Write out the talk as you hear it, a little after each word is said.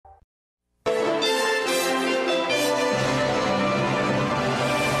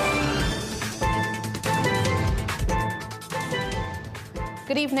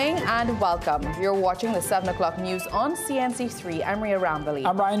Good evening and welcome. You're watching the 7 o'clock news on CNC3. I'm Ria Ramvali.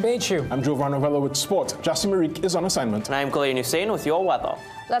 I'm Ryan Bechu. I'm Jovan Novella with Sport. Justin Marique is on assignment. And I'm Colleen Hussein with your weather.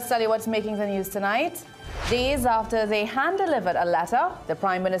 Let's tell you what's making the news tonight. Days after they hand-delivered a letter, the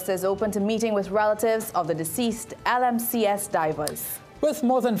Prime Minister is open to meeting with relatives of the deceased LMCS divers. With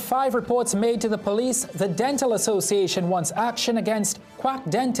more than 5 reports made to the police, the Dental Association wants action against quack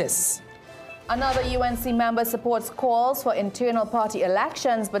dentists. Another UNC member supports calls for internal party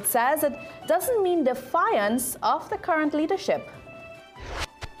elections, but says it doesn't mean defiance of the current leadership.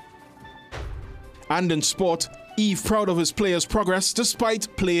 And in sport, Eve proud of his players' progress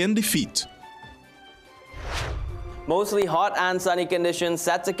despite playing defeat. Mostly hot and sunny conditions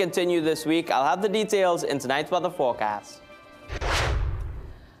set to continue this week. I'll have the details in tonight's weather forecast.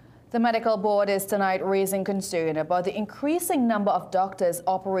 The medical board is tonight raising concern about the increasing number of doctors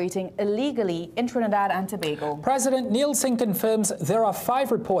operating illegally in Trinidad and Tobago. President Nielsen confirms there are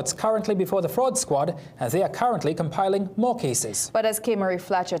 5 reports currently before the fraud squad, and they are currently compiling more cases. But as K.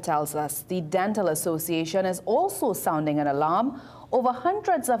 Fletcher tells us, the Dental Association is also sounding an alarm over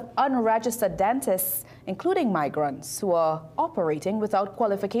hundreds of unregistered dentists, including migrants, who are operating without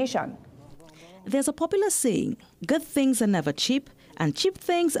qualification. There's a popular saying, good things are never cheap, and cheap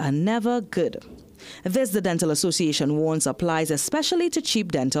things are never good. This, the Dental Association warns, applies especially to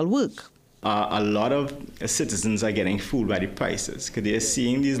cheap dental work. A lot of citizens are getting fooled by the prices because they're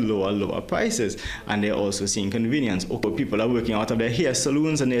seeing these lower prices, and they're also seeing convenience. Or people are working out of their hair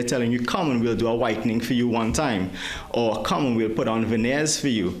salons and they're telling you, come and we'll do a whitening for you one time, or come and we'll put on veneers for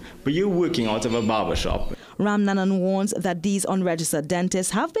you, but you're working out of a barbershop. Ramnanan warns that these unregistered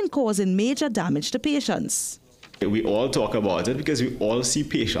dentists have been causing major damage to patients. We all talk about it because we all see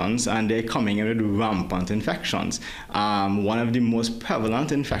patients and they're coming in with rampant infections. One of the most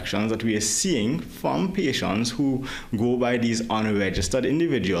prevalent infections that we are seeing from patients who go by these unregistered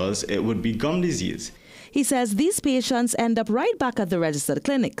individuals, it would be gum disease. He says these patients end up right back at the registered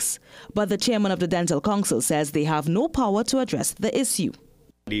clinics. But the chairman of the Dental Council says they have no power to address the issue.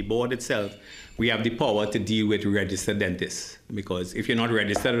 The board itself, we have the power to deal with registered dentists, because if you're not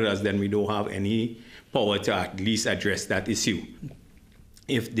registered with us, then we don't have any power to at least address that issue.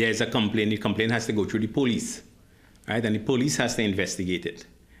 If there's a complaint, the complaint has to go through the police, right? And the police has to investigate it.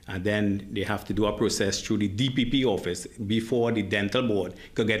 And then they have to do a process through the DPP office before the dental board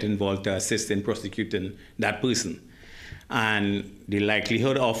could get involved to assist in prosecuting that person. And the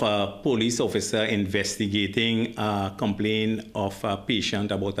likelihood of a police officer investigating a complaint of a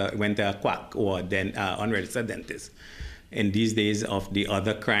patient about went to a quack or unregistered dentist, in these days of the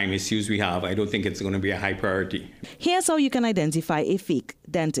other crime issues we have, I don't think it's going to be a high priority. Here's how you can identify a fake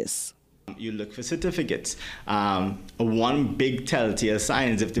dentist. You look for certificates. One big telltale sign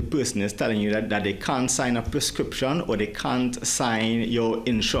is if the person is telling you that they can't sign a prescription or they can't sign your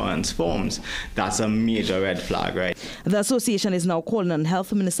insurance forms. That's a major red flag, right? The association is now calling on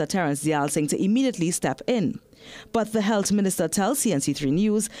Health Minister Terence Dial Singh to immediately step in. But the Health Minister tells CNC3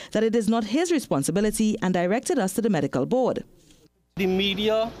 News that it is not his responsibility and directed us to the medical board. The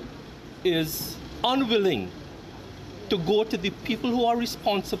media is unwilling to go to the people who are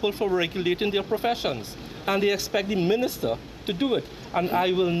responsible for regulating their professions, and they expect the minister to do it. And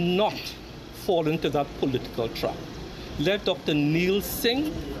I will not fall into that political trap. Let Dr. Neil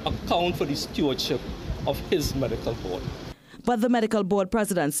Singh account for the stewardship of his medical board. But the medical board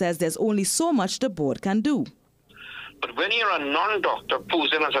president says there's only so much the board can do. But when you're a non-doctor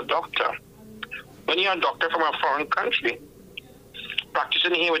posing as a doctor, when you're a doctor from a foreign country,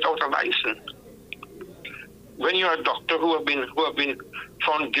 practicing here without a license, when you're a doctor who have been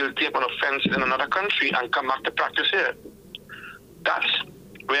found guilty of an offense in another country and come back to practice here, that's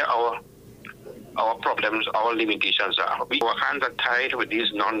where our problems, our limitations are. Our hands are tied with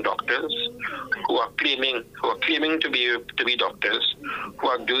these non-doctors who are claiming to be doctors, who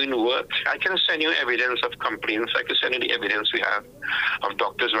are doing work. I can send you evidence of complaints. I can send you the evidence we have of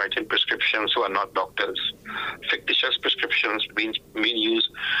doctors writing prescriptions who are not doctors, fictitious prescriptions being used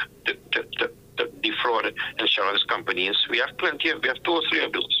to defraud insurance companies. We have 2 or 3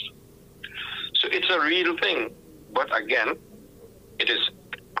 of those. So it's a real thing. But again, it is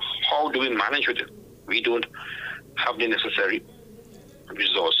how do we manage with it? We don't have the necessary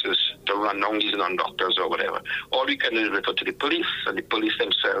resources to run down these non-doctors or whatever. All we can do is refer to the police, and the police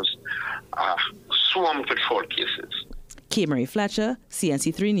themselves are swamped with fraud cases. K. Fletcher,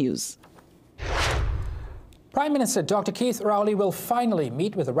 CNC3 News. Prime Minister Dr. Keith Rowley will finally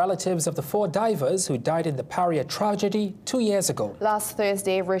meet with the relatives of the 4 divers who died in the Paria tragedy 2 years ago. Last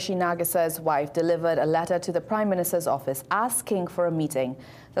Thursday, Rishi Nagasa's wife delivered a letter to the Prime Minister's office asking for a meeting.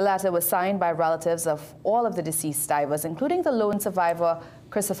 The letter was signed by relatives of all of the deceased divers, including the lone survivor,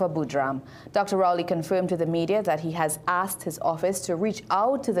 Christopher Boudram. Dr. Rowley confirmed to the media that he has asked his office to reach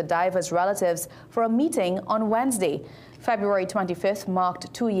out to the divers' relatives for a meeting on Wednesday. February 25th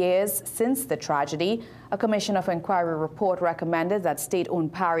marked 2 years since the tragedy. A Commission of Inquiry report recommended that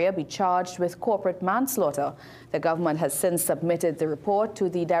state-owned Paria be charged with corporate manslaughter. The government has since submitted the report to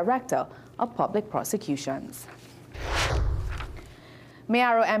the Director of Public Prosecutions.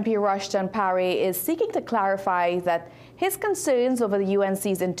 Mayaro MP Rushton Parry is seeking to clarify that his concerns over the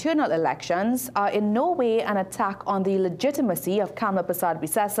UNC's internal elections are in no way an attack on the legitimacy of Kamla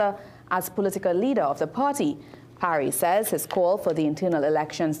Persad-Bissessar as political leader of the party. Parry says his call for the internal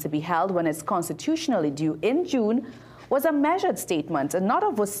elections to be held when it's constitutionally due in June was a measured statement and not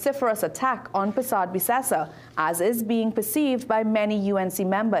a vociferous attack on Persad-Bissessar, as is being perceived by many UNC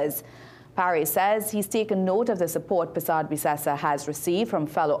members. Parry says he's taken note of the support Persad-Bissessar has received from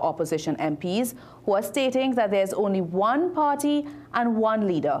fellow opposition MPs who are stating that there's only one party and one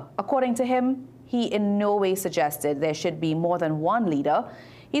leader. According to him, he in no way suggested there should be more than one leader.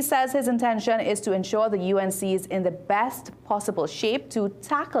 He says his intention is to ensure the UNC is in the best possible shape to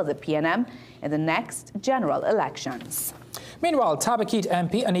tackle the PNM in the next general elections. Meanwhile, Tabaquite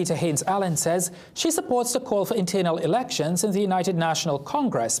MP Anita Haynes-Allen says she supports the call for internal elections in the United National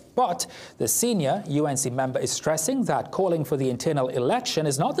Congress, but the senior UNC member is stressing that calling for the internal election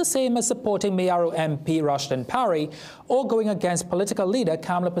is not the same as supporting Mayaro MP Rushton Parry or going against political leader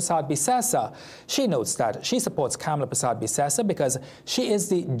Kamla Persad-Bissessar. She notes that she supports Kamla Persad-Bissessar because she is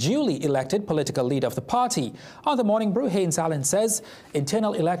the duly elected political leader of the party. On the Morning Brew, Haynes-Allen says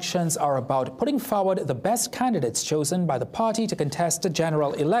internal elections are about putting forward the best candidates chosen by the party to contest the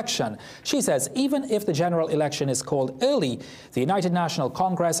general election. She says even if the general election is called early, the United National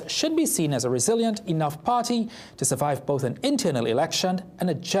Congress should be seen as a resilient enough party to survive both an internal election and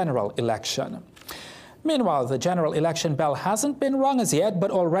a general election. Meanwhile, the general election bell hasn't been rung as yet, but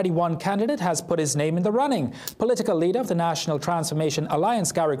already one candidate has put his name in the running. Political leader of the National Transformation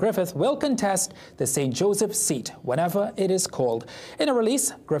Alliance, Gary Griffith, will contest the St. Joseph seat whenever it is called. In a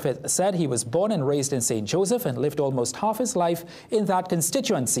release, Griffith said he was born and raised in St. Joseph and lived almost half his life in that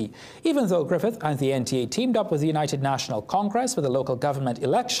constituency. Even though Griffith and the NTA teamed up with the United National Congress for the local government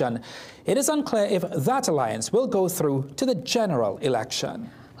election, it is unclear if that alliance will go through to the general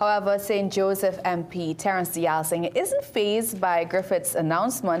election. However, St. Joseph MP Terence Dialsing isn't fazed by Griffith's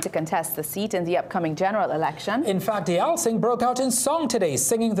announcement to contest the seat in the upcoming general election. In fact, Dialsing broke out in song today,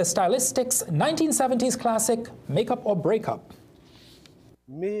 singing the Stylistics' 1970s classic, Make Up or Break Up.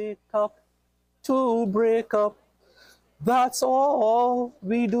 Make up to break up, that's all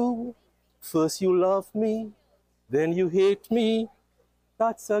we do. First you love me, then you hate me.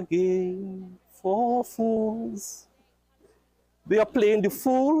 That's a game for fools. They are playing the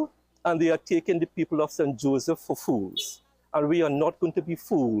fool, and they are taking the people of St. Joseph for fools. And we are not going to be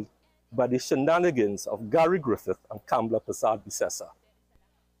fooled by the shenanigans of Gary Griffith and Kamla Persad-Bissessar.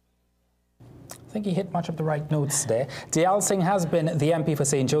 I think he hit much of the right notes there. Dialsing has been the MP for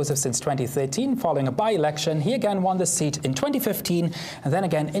St. Joseph since 2013. Following a by-election, he again won the seat in 2015 and then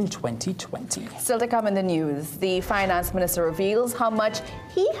again in 2020. Still to come in the news, the finance minister reveals how much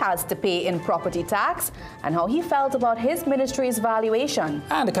he has to pay in property tax and how he felt about his ministry's valuation.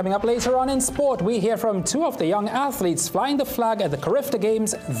 And coming up later on in sport, we hear from two of the young athletes flying the flag at the Carifta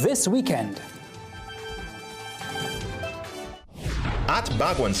Games this weekend. At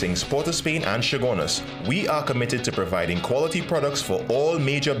Bagwansing's Port of Spain and Chaguanas, we are committed to providing quality products for all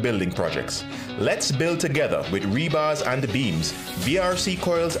major building projects. Let's build together with rebars and beams, VRC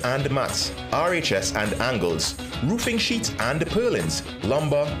coils and mats, RHS and angles, roofing sheets and purlins,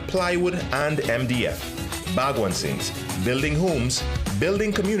 lumber, plywood and MDF. Bagwansing's, building homes,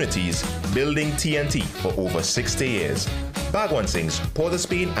 building communities, building TNT for over 60 years. Bagwansing's Port of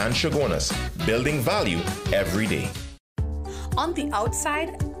Spain and Chaguanas, building value every day. On the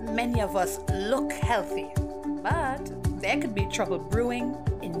outside, many of us look healthy, but there could be trouble brewing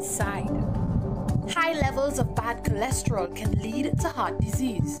inside. High levels of bad cholesterol can lead to heart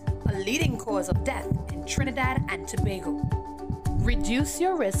disease, a leading cause of death in Trinidad and Tobago. Reduce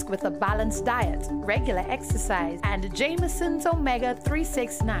your risk with a balanced diet, regular exercise, and Jameson's Omega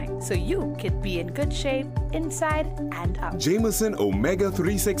 369 so you can be in good shape inside and out. Jameson Omega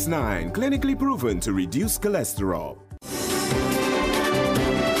 369, clinically proven to reduce cholesterol.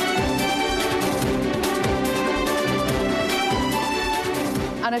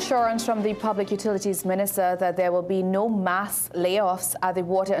 An assurance from the Public Utilities Minister that there will be no mass layoffs at the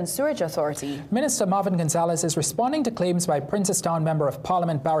Water and Sewerage Authority. Minister Marvin Gonzalez is responding to claims by Princestown Member of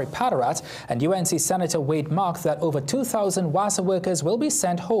Parliament Barry Padarat and UNC Senator Wade Mark that over 2,000 WASA workers will be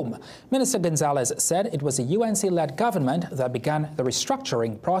sent home. Minister Gonzalez said it was a UNC-led government that began the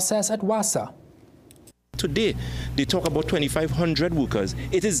restructuring process at WASA. Today, they talk about 2,500 workers.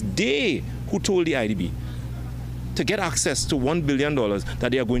 It is they who told the IDB to get access to $1 billion that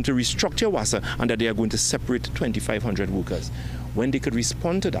they are going to restructure WASA and that they are going to separate 2,500 workers. When they could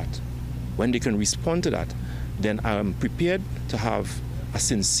respond to that, then I am prepared to have a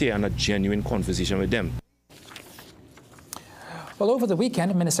sincere and a genuine conversation with them. Well, over the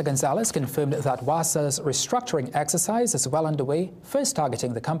weekend, Minister Gonzalez confirmed that WASA's restructuring exercise is well underway, first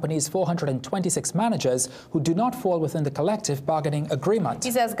targeting the company's 426 managers who do not fall within the collective bargaining agreement.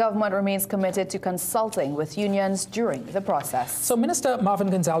 He says government remains committed to consulting with unions during the process. So Minister Marvin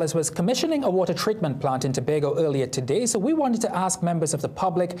Gonzalez was commissioning a water treatment plant in Tobago earlier today, so we wanted to ask members of the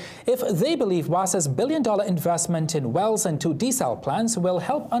public if they believe WASA's billion-dollar investment in wells and 2 desal plants will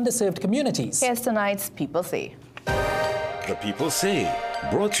help underserved communities. Here's tonight's People Say. The People Say,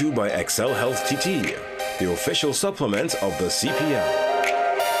 brought to you by Excel Health TT, the official supplement of the CPL.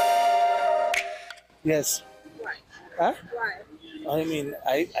 Yes. Why? Huh? Why? I mean,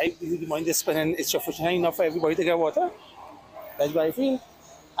 I really mind just spending it's sufficient enough for everybody to get water. That's what I feel.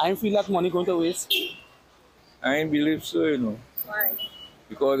 I feel that money going to waste. I ain't believe so, you know. Why?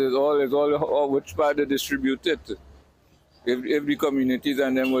 Because it's all which part they distribute it. If the communities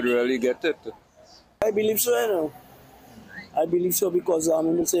and them would really get it. I believe so, you know. I believe so because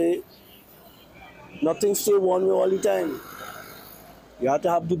I'm say nothing stay one way all the time. You have to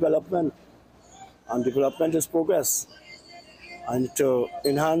have development, and development is progress, and to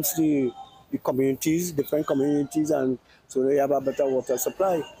enhance the communities, different communities, and so they have a better water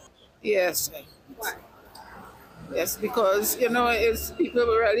supply. Yes. Why? Yes, because you know it's people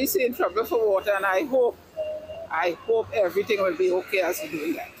were really in trouble for water, and I hope everything will be okay as we're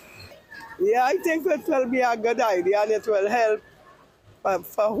doing that. Yeah, I think it will be a good idea and it will help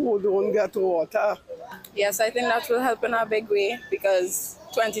for who don't get water. Yes, I think that will help in a big way because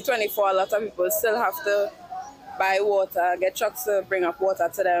 2024, a lot of people still have to buy water, get trucks to bring up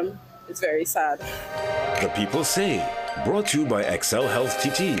water to them. It's very sad. The People Say, brought to you by Excel Health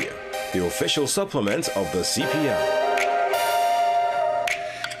TT, the official supplement of the CPL.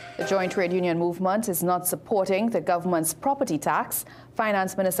 The Joint Trade Union Movement is not supporting the government's property tax.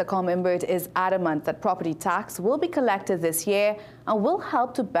 Finance Minister Com Imbert is adamant that property tax will be collected this year and will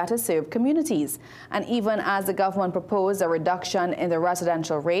help to better serve communities. And even as the government proposed a reduction in the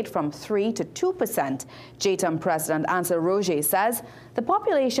residential rate from 3% to 2%, JTAM President Ansel Roger says the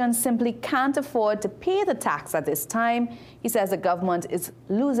population simply can't afford to pay the tax at this time. He says the government is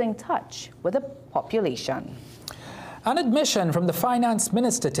losing touch with the population. An admission from the finance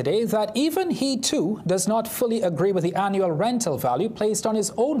minister today that even he too does not fully agree with the annual rental value placed on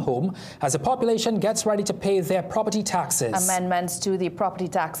his own home as the population gets ready to pay their property taxes. Amendments to the property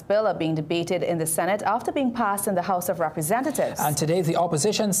tax bill are being debated in the Senate after being passed in the House of Representatives. And today the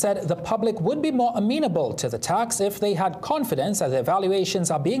opposition said the public would be more amenable to the tax if they had confidence that their valuations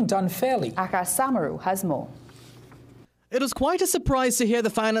are being done fairly. Akash Samaru has more. It was quite a surprise to hear the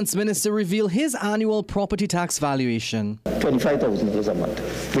finance minister reveal his annual property tax valuation. $25,000 a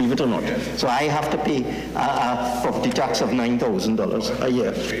month, believe it or not. So I have to pay a property tax of $9,000 a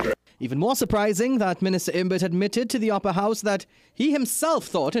year. Even more surprising that Minister Imbert admitted to the upper house that he himself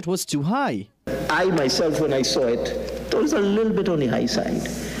thought it was too high. I myself, when I saw it, thought it was a little bit on the high side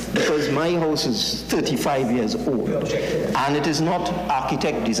because my house is 35 years old and it is not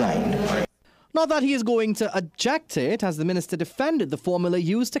architect designed. Not that he is going to object to it, as the minister defended the formula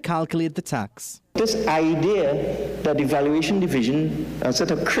used to calculate the tax. This idea that the valuation division are a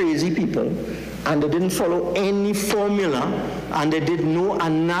set of crazy people and they didn't follow any formula and they did no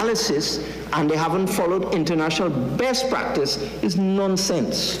analysis and they haven't followed international best practice is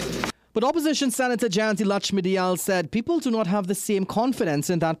nonsense. But opposition Senator Jayanti Lakshmi Dayal said people do not have the same confidence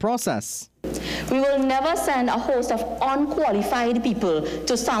in that process. We will never send a host of unqualified people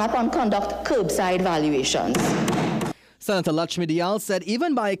to stand up and conduct curbside valuations. Senator Lakshmi Dayal said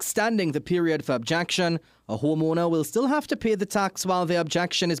even by extending the period for objection, a homeowner will still have to pay the tax while their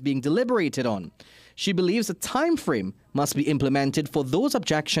objection is being deliberated on. She believes a time frame must be implemented for those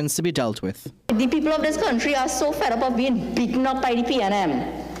objections to be dealt with. The people of this country are so fed up of being beaten up by the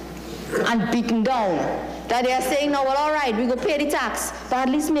PNM and beaten down that they are saying, no, well, all right, we will pay the tax, but at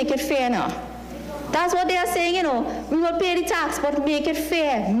least make it fair now. That's what they are saying, you know. We will pay the tax, but make it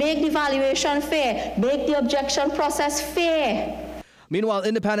fair. Make the valuation fair. Make the objection process fair. Meanwhile,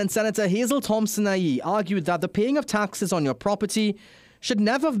 Independent Senator Hazel Thompson-Ayi argued that the paying of taxes on your property should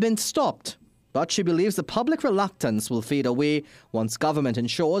never have been stopped. But she believes the public reluctance will fade away once government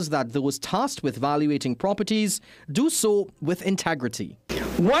ensures that those tasked with valuating properties do so with integrity.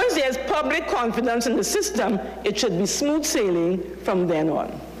 Once there's public confidence in the system, it should be smooth sailing from then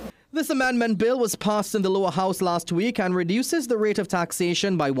on. This amendment bill was passed in the lower house last week and reduces the rate of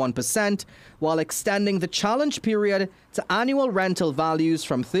taxation by 1% while extending the challenge period to annual rental values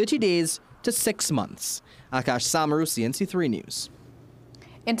from 30 days to 6 months. Akash Samaru, CNC3 News.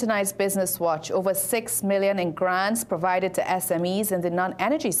 In tonight's Business Watch, over $6 million in grants provided to SMEs in the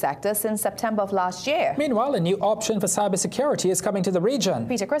non-energy sector since September of last year. Meanwhile, a new option for cybersecurity is coming to the region.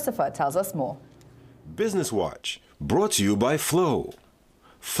 Peter Christopher tells us more. Business Watch, brought to you by Flow.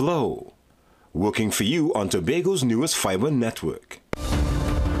 Flow, working for you on Tobago's newest fiber network.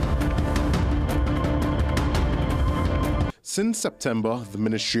 Since September, the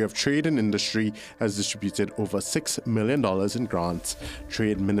Ministry of Trade and Industry has distributed over $6 million in grants,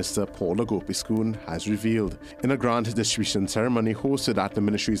 Trade Minister Paula Gopiskun has revealed. In a grant distribution ceremony hosted at the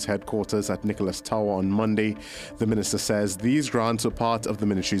ministry's headquarters at Nicholas Tower on Monday, the minister says these grants were part of the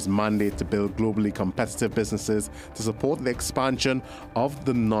ministry's mandate to build globally competitive businesses to support the expansion of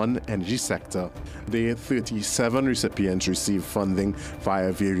the non-energy sector. The 37 recipients received funding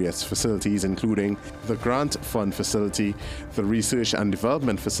via various facilities, including the Grant Fund Facility, the Research and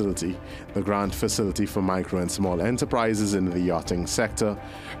Development Facility, the Grant Facility for Micro and Small Enterprises in the Yachting Sector,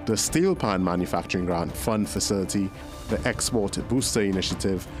 the Steel Pan Manufacturing Grant Fund Facility, the Export Booster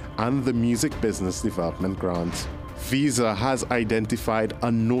Initiative, and the Music Business Development Grant. Visa has identified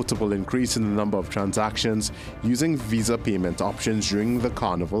a notable increase in the number of transactions using Visa payment options during the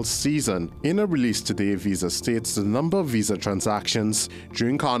Carnival season. In a release today, Visa states the number of Visa transactions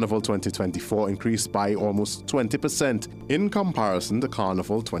during Carnival 2024 increased by almost 20% in comparison to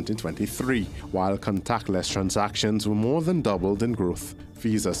Carnival 2023, while contactless transactions were more than doubled in growth.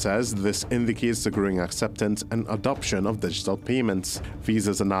 Visa says this indicates the growing acceptance and adoption of digital payments.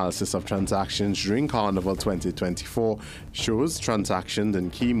 Visa's analysis of transactions during Carnival 2024 shows transactions in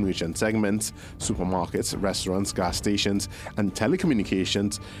key merchant segments, supermarkets, restaurants, gas stations, and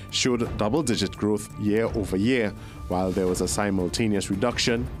telecommunications showed double-digit growth year over year, while there was a simultaneous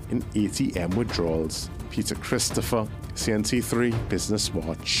reduction in ATM withdrawals. Peter Christopher, CNC3 Business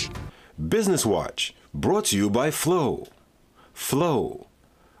Watch. Business Watch, brought to you by Flow. Flow,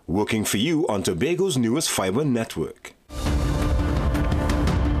 working for you on Tobago's newest fiber network.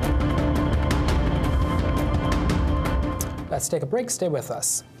 Let's take a break. Stay with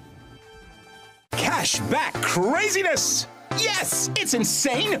us. Cashback craziness! Yes, it's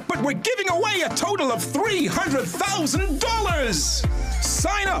insane, but we're giving away a total of $300,000!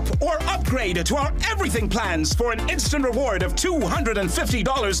 Sign up or upgrade to our everything plans for an instant reward of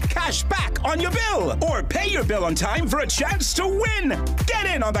 $250 cash back on your bill, or pay your bill on time for a chance to win. Get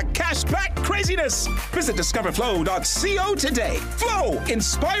in on the cashback craziness. Visit discoverflow.co today. Flow,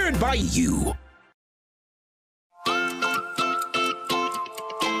 inspired by you.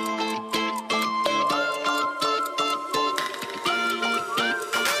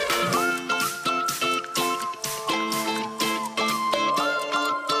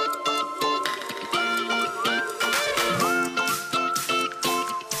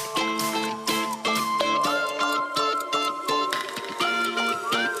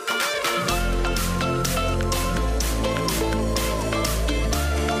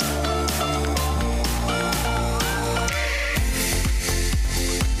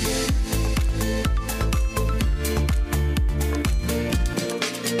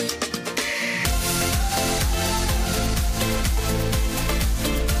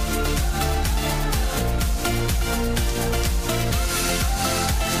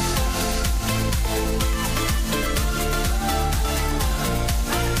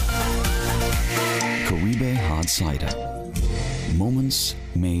 Cider. Moments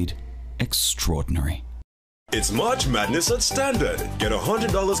made extraordinary. It's March Madness at Standard. Get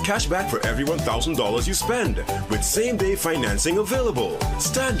 $100 cash back for every $1,000 you spend, with same-day financing available.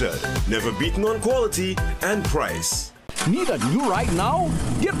 Standard, never beaten on quality and price. Need a new ride now?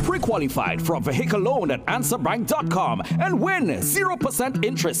 Get pre-qualified for a vehicle loan at answerbank.com and win 0%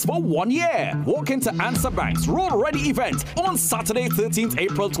 interest for 1 year. Walk into Answer Bank's Roll Ready event on Saturday, 13th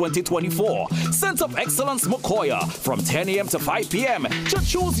April 2024. Sense of Excellence Mokoya from 10 a.m. to 5 p.m. to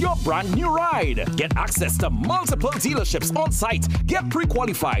choose your brand new ride. Get access to multiple dealerships on site. Get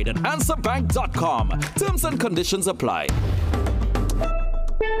pre-qualified at answerbank.com. Terms and conditions apply.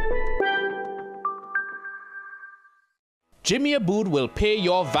 Jimmy Abood will pay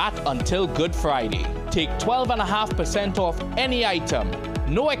your VAT until Good Friday. Take 12.5% off any item.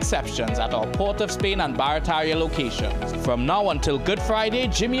 No exceptions at our Port of Spain and Barataria locations. From now until Good Friday,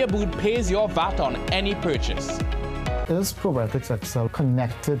 Jimmy Abood pays your VAT on any purchase. Is Probiotics XL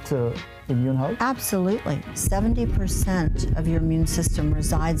connected to immune health? Absolutely. 70% of your immune system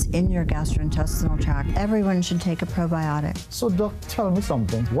resides in your gastrointestinal tract. Everyone should take a probiotic. So, Doc, tell me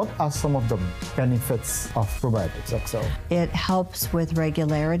something. What are some of the benefits of Probiotics XL? It helps with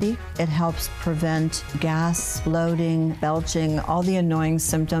regularity. It helps prevent gas, bloating, belching, all the annoying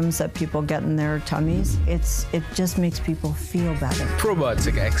symptoms that people get in their tummies. It just makes people feel better.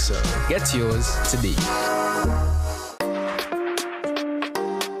 Probiotic XL. Get yours today.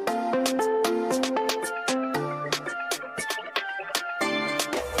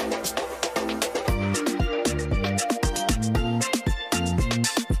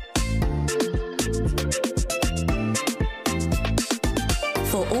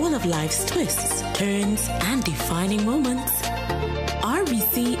 For all of life's twists, turns, and defining moments,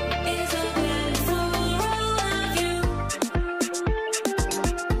 RBC is open for all of you.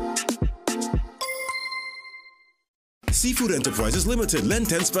 Seafood Enterprises Limited Lent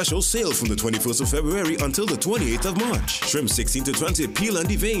 10 special sale from the 21st of February until the 28th of March. Shrimp 16 to 20, peel and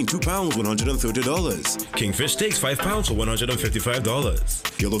devein, 2 pounds, $130. Kingfish steaks, 5 pounds for $155.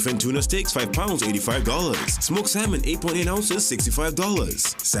 Yellowfin tuna steaks, 5 pounds, $85. Smoked salmon, 8.8 ounces,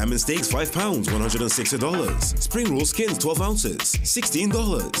 $65. Salmon steaks, 5 pounds, $160. Spring roll skins, 12 ounces,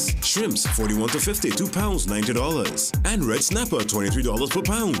 $16. Shrimps, 41 to 50, 2 pounds, $90. And red snapper, $23 per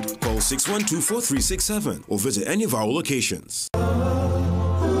pound. Call 612-4367 or visit any of our locations.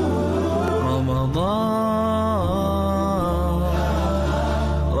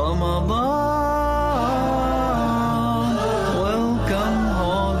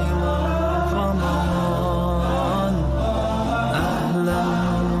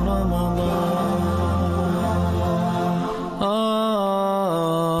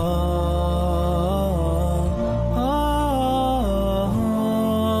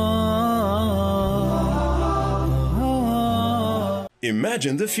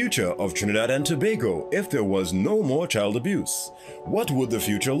 Imagine the future of Trinidad and Tobago if there was no more child abuse. What would the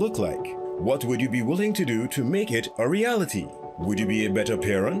future look like? What would you be willing to do to make it a reality? Would you be a better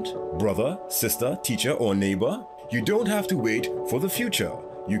parent, brother, sister, teacher, or neighbor? You don't have to wait for the future.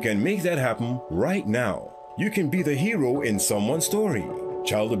 You can make that happen right now. You can be the hero in someone's story.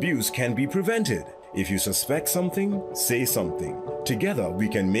 Child abuse can be prevented. If you suspect something, say something. Together we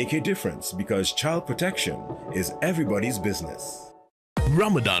can make a difference because child protection is everybody's business.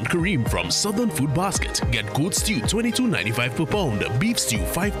 Ramadan Kareem from Southern Food Basket. Get goat stew $22.95 per pound, beef stew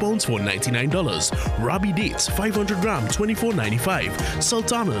 5 pounds for $99, Rabi dates 500 gram $24.95,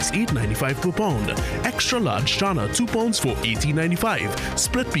 sultanas $8.95 per pound, extra large chana 2 pounds for $18.95,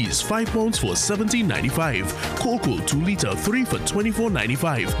 split peas 5 pounds for $17.95, cocoa 2 liter 3 for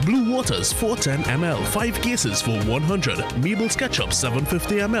 $24.95, blue waters 410 ml 5 cases for $100, Mabel's ketchup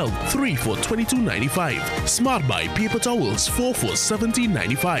 750 ml 3 for $22.95, Smart Buy paper towels 4 for $17.95.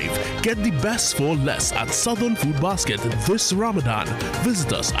 Get the best for less at Southern Food Basket this Ramadan.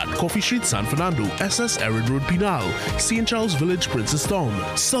 Visit us at Coffee Street, San Fernando, SS Erin Road, Pinal, St. Charles Village, Princess Town,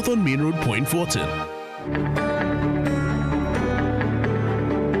 Southern Main Road, Point Fortin.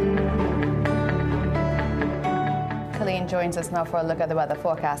 Colleen joins us now for a look at the weather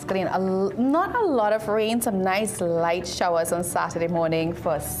forecast. Colleen, not a lot of rain, some nice light showers on Saturday morning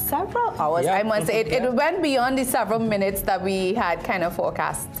for several hours. Yeah. I must say, it went beyond the several minutes that we had kind of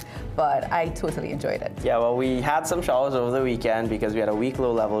forecast, but I totally enjoyed it. Yeah, well, we had some showers over the weekend because we had a weak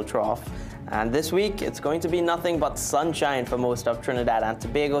low-level trough. And this week, it's going to be nothing but sunshine for most of Trinidad and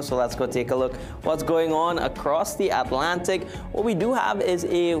Tobago. So let's go take a look what's going on across the Atlantic. What we do have is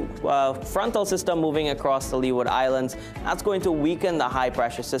a frontal system moving across the Leeward Islands. That's going to weaken the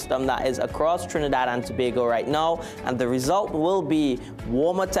high-pressure system that is across Trinidad and Tobago right now. And the result will be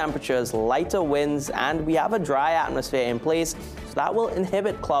warmer temperatures, lighter winds, and we have a dry atmosphere in place. So that will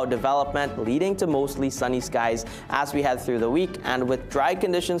inhibit cloud development, leading to mostly sunny skies as we head through the week. And with dry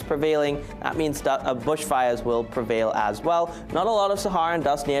conditions prevailing, that means that bushfires will prevail as well. Not a lot of Saharan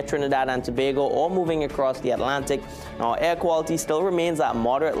dust near Trinidad and Tobago or moving across the Atlantic. Now, air quality still remains at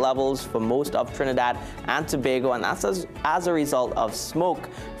moderate levels for most of Trinidad and Tobago, and that's as a result of smoke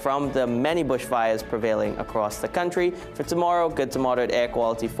from the many bushfires prevailing across the country. For tomorrow, good to moderate air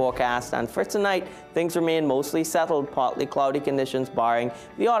quality forecast, and for tonight, things remain mostly settled, partly cloudy conditions barring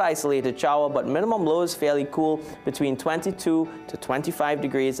the odd isolated shower, but minimum lows fairly cool between 22 to 25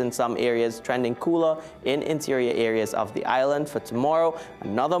 degrees in some areas, trending cooler in interior areas of the island. For tomorrow,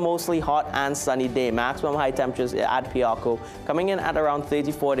 another mostly hot and sunny day. Maximum high temperatures at Piarco coming in at around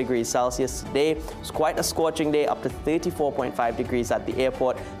 34 degrees Celsius. Today was quite a scorching day, up to 34.5 degrees at the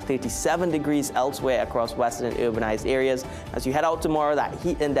airport, 37 degrees elsewhere across western and urbanized areas. As you head out tomorrow, that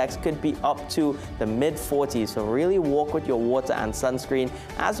heat index could be up to the mid-40s, so really walk with your water and sunscreen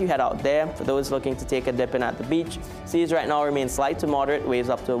as you head out there. For those looking to take a dip in at the beach, seas right now remain slight to moderate, waves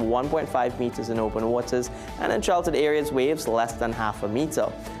up to 1.5 meters in open waters, and in sheltered areas, waves less than half a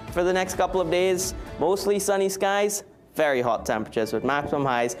meter. For the next couple of days, mostly sunny skies, very hot temperatures with maximum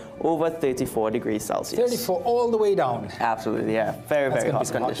highs over 34 degrees Celsius. 34 all the way down. Absolutely, yeah. Very hot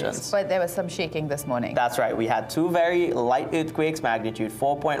conditions. But there was some shaking this morning. That's right. We had two very light earthquakes, magnitude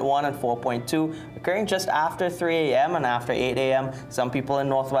 4.1 and 4.2, occurring just after 3 a.m. and after 8 a.m. Some people in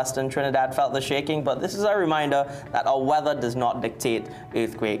northwestern Trinidad felt the shaking, but this is a reminder that our weather does not dictate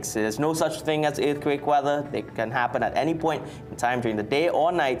earthquakes. There's no such thing as earthquake weather. They can happen at any point in time during the day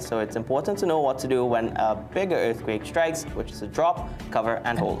or night, so it's important to know what to do when a bigger earthquake strikes, which is a drop, cover,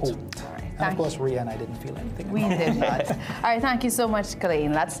 and hold. And of course, Rhea and I didn't feel anything. We did not. All right, thank you so much,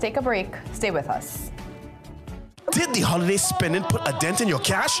 Colleen. Let's take a break. Stay with us. Did the holiday spending put a dent in your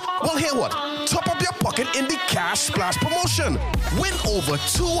cash? Well, hear what? Top up your pocket in the Cash Splash promotion. Win over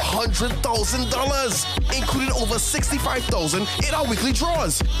 $200,000, including over $65,000 in our weekly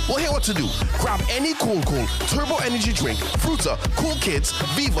draws. Well, hear what to do. Grab any Cool Turbo Energy drink, Fruita, Cool Kids,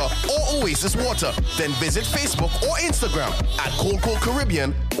 Viva, or Oasis Water. Then visit Facebook or Instagram at Cool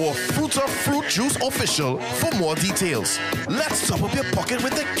Caribbean or Fruita Fruit Juice Official for more details. Let's top up your pocket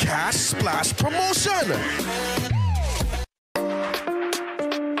with the Cash Splash promotion.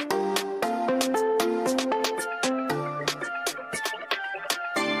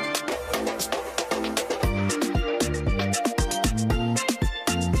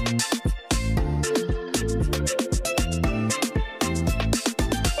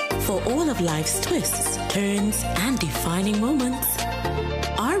 Life's twists, turns, and defining moments.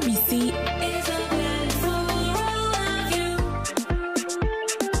 RBC is open for all of you.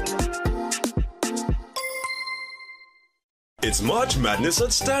 It's March Madness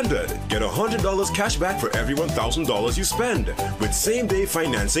at Standard. Get $100 cash back for every $1,000 you spend, with same-day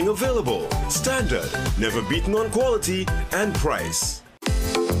financing available. Standard, never beaten on quality and price.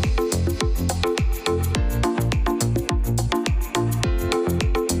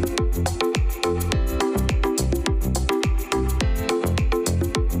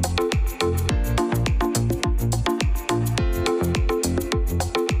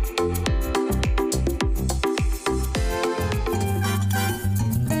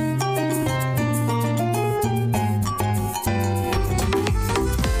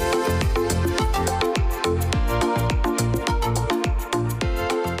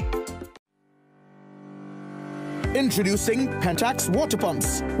 Introducing Pentax water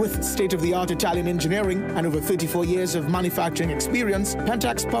pumps. With state-of-the-art Italian engineering and over 34 years of manufacturing experience,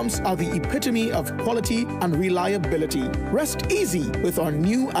 Pentax pumps are the epitome of quality and reliability. Rest easy with our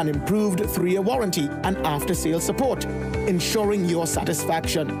new and improved 3-year warranty and after-sales support, ensuring your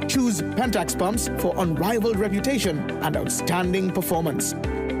satisfaction. Choose Pentax pumps for unrivaled reputation and outstanding performance.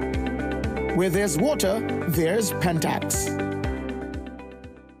 Where there's water, there's Pentax.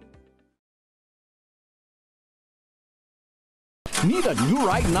 Need a new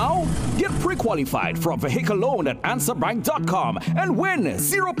ride now? Get pre-qualified for a vehicle loan at answerbank.com and win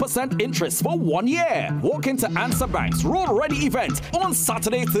 0% interest for 1 year. Walk into Answer Bank's Road Ready event on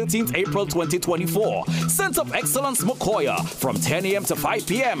Saturday, 13th April 2024. Center of Excellence Mokoya from 10 a.m. to 5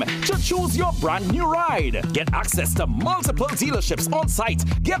 p.m. to choose your brand new ride. Get access to multiple dealerships on site.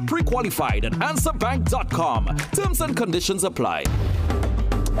 Get pre-qualified at answerbank.com. Terms and conditions apply.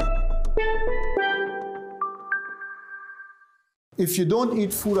 If you don't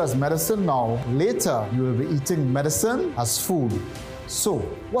eat food as medicine now, later you will be eating medicine as food. So,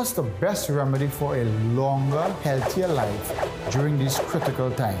 what's the best remedy for a longer, healthier life during these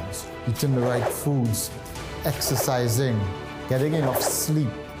critical times? Eating the right foods, exercising, getting enough sleep,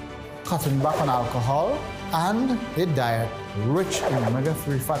 cutting back on alcohol, and a diet rich in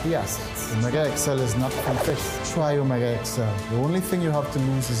omega-3 fatty acids. Omega XL is not from fish. Try Omega XL. The only thing you have to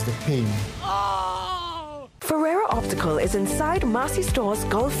lose is the pain. Ferrera Optical is inside Massey Stores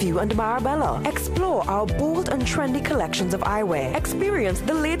Gulfview and Marabella. Explore our bold and trendy collections of eyewear. Experience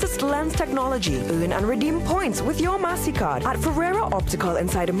the latest lens technology. Earn and redeem points with your Massey card at Ferrera Optical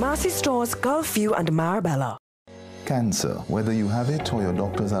inside Massey Stores Gulfview and Marabella. Cancer. Whether you have it or your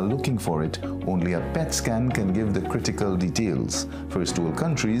doctors are looking for it, only a PET scan can give the critical details. First world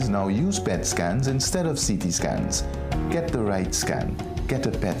countries now use PET scans instead of CT scans. Get the right scan. Get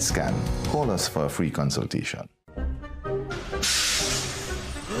a PET scan. Call us for a free consultation.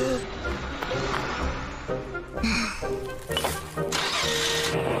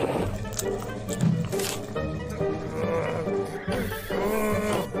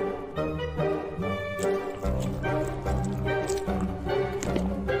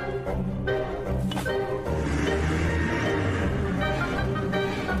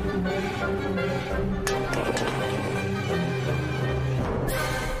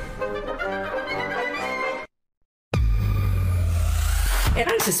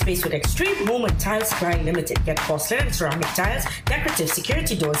 Enhance space with Extreme Moment Tiles Supply Limited. Get porcelain and ceramic tiles, decorative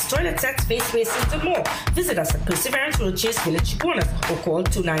security doors, toilet sets, face basins, and more. Visit us at Perseverance Road, Chase Village, Chiconas, or call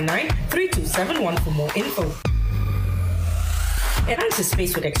 299-3271 for more info. Enhance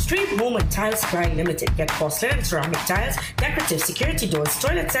space with Extreme Moment Tiles Supply Limited. Get porcelain and ceramic tiles, decorative security doors,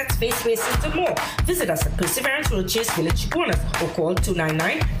 toilet sets, face basins, and more. Visit us at Perseverance Road, Chase Village, Chiconas, or call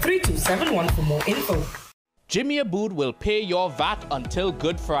 299-3271 for more info. Jimmy Abood will pay your VAT until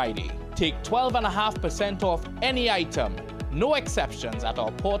Good Friday. Take 12.5% off any item. No exceptions at our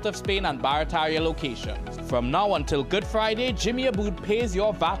Port of Spain and Barataria locations. From now until Good Friday, Jimmy Abood pays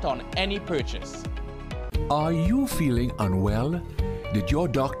your VAT on any purchase. Are you feeling unwell? Did your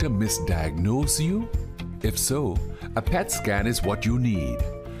doctor misdiagnose you? If so, a PET scan is what you need.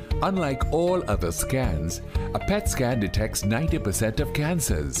 Unlike all other scans, a PET scan detects 90% of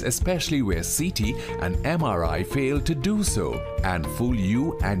cancers, especially where CT and MRI fail to do so, and fool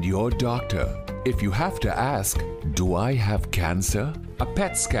you and your doctor. If you have to ask, do I have cancer? A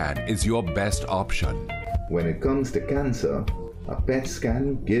PET scan is your best option. When it comes to cancer, a PET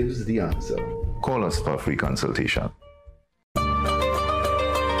scan gives the answer. Call us for a free consultation.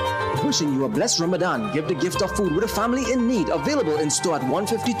 Wishing you a blessed Ramadan. Give the gift of food with a family in need. Available in store at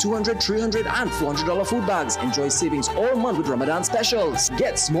 $150, $200, $300, and $400 food bags. Enjoy savings all month with Ramadan specials.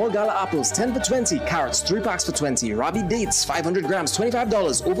 Get small gala apples 10 for 20, carrots 3 packs for 20, rabi dates 500 grams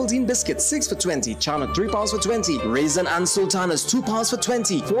 $25, Ovaltine biscuits 6 for 20, chana 3 pounds for 20, raisin and sultanas 2 pounds for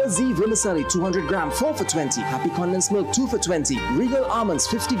 20, 4Z vermicelli 200 grams 4 for 20, happy condensed milk 2 for 20, Regal almonds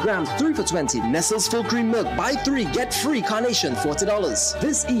 50 grams 3 for 20, Nestle's full cream milk buy 3 get free carnation $40.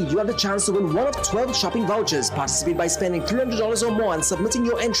 This Eid you have the chance to win one of 12 shopping vouchers. Participate by spending $300 or more and submitting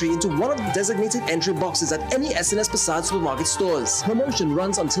your entry into one of the designated entry boxes at any SNS Passage supermarket stores. Promotion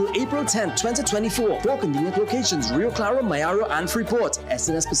runs until April 10, 2024. 4 convenient locations: Rio Claro, Mayaro, and Freeport.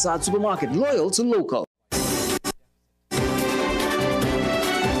 SNS Passage Supermarket, loyal to local.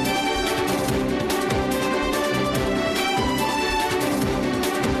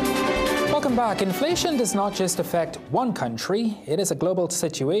 Back. Inflation does not just affect one country. It is a global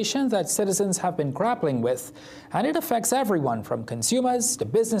situation that citizens have been grappling with, and it affects everyone from consumers to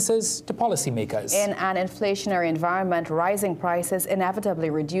businesses to policymakers. In an inflationary environment, rising prices inevitably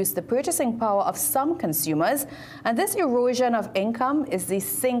reduce the purchasing power of some consumers, and this erosion of income is the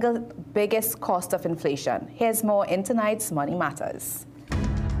single biggest cost of inflation. Here's more in tonight's Money Matters.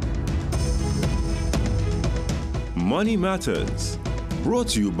 Money Matters. Brought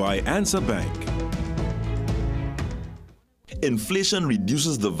to you by Answer Bank. Inflation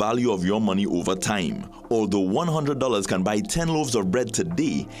reduces the value of your money over time. Although $100 can buy 10 loaves of bread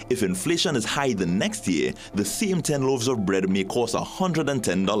today, if inflation is high the next year, the same 10 loaves of bread may cost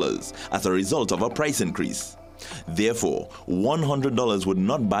 $110 as a result of a price increase. Therefore, $100 would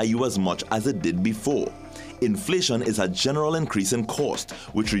not buy you as much as it did before. Inflation is a general increase in cost,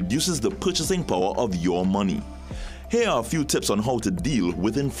 which reduces the purchasing power of your money. Here are a few tips on how to deal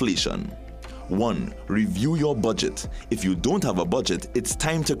with inflation. 1. Review your budget. If you don't have a budget, it's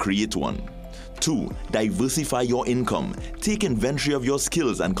time to create one. 2. Diversify your income. Take inventory of your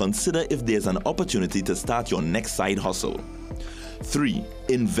skills and consider if there's an opportunity to start your next side hustle. 3.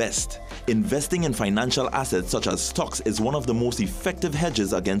 Invest. Investing in financial assets such as stocks is one of the most effective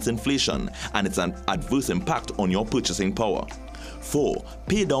hedges against inflation, and it's an adverse impact on your purchasing power. 4.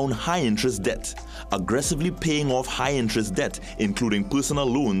 Pay down high-interest debt. Aggressively paying off high-interest debt, including personal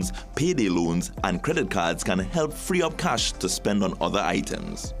loans, payday loans, and credit cards, can help free up cash to spend on other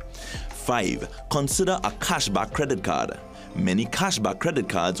items. 5. Consider a cashback credit card. Many cashback credit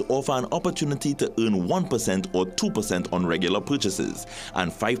cards offer an opportunity to earn 1% or 2% on regular purchases,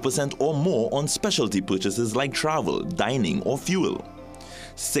 and 5% or more on specialty purchases like travel, dining, or fuel.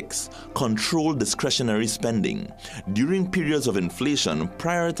 6. Control discretionary spending. During periods of inflation,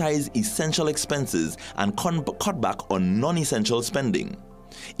 prioritize essential expenses and cut back on non-essential spending.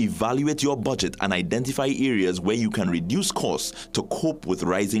 Evaluate your budget and identify areas where you can reduce costs to cope with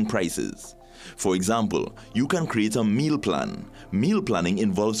rising prices. For example, you can create a meal plan. Meal planning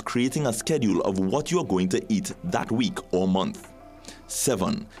involves creating a schedule of what you are going to eat that week or month.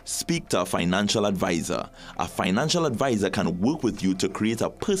 7. Speak to a financial advisor. A financial advisor can work with you to create a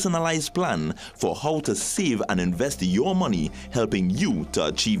personalized plan for how to save and invest your money, helping you to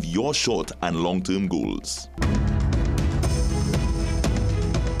achieve your short and long-term goals.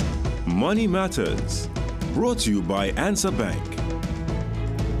 Money Matters, brought to you by Answer Bank.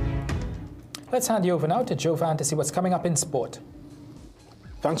 Let's hand you over now to Jovan to see what's coming up in sport.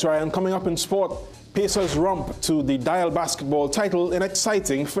 Thanks, Ryan. Coming up in sport, Pacers romp to the Dial basketball title in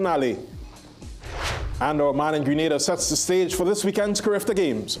exciting finale. And our man in Grenada sets the stage for this weekend's Carifta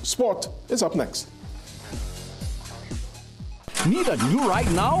Games. Sport is up next. Need a new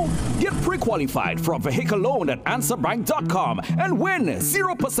ride now? Get pre-qualified for a vehicle loan at answerbank.com and win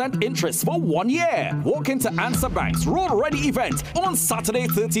 0% interest for 1 year. Walk into Answer Bank's Road Ready event on Saturday,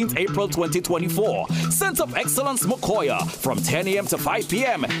 13th April 2024. Sense of Excellence Mokoya from 10 a.m. to 5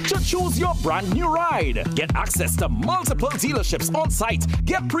 p.m. to choose your brand new ride. Get access to multiple dealerships on site.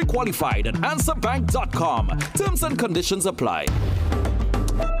 Get pre-qualified at answerbank.com. Terms and conditions apply.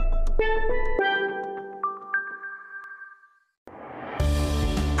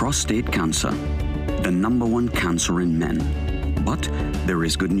 Prostate cancer, the #1 cancer in men. But there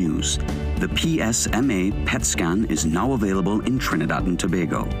is good news. The PSMA PET scan is now available in Trinidad and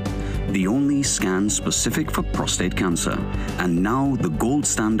Tobago. The only scan specific for prostate cancer, and now the gold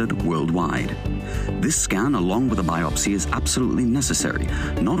standard worldwide. This scan, along with a biopsy, is absolutely necessary,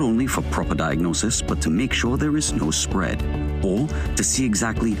 not only for proper diagnosis, but to make sure there is no spread, or to see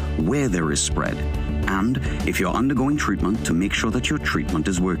exactly where there is spread, and if you're undergoing treatment, to make sure that your treatment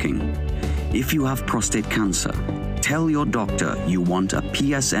is working. If you have prostate cancer, tell your doctor you want a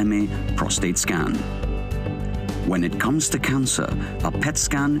PSMA prostate scan. When it comes to cancer, a PET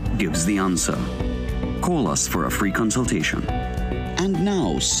scan gives the answer. Call us for a free consultation. And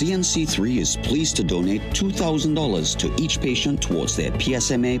now, CNC3 is pleased to donate $2,000 to each patient towards their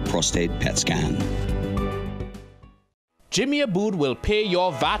PSMA prostate PET scan. Jimmy Abood will pay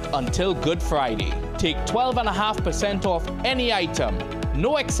your VAT until Good Friday. Take 12.5% off any item.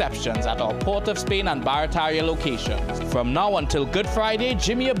 No exceptions at our Port of Spain and Barataria locations. From now until Good Friday,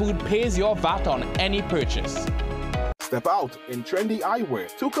 Jimmy Abood pays your VAT on any purchase. Step out in trendy eyewear.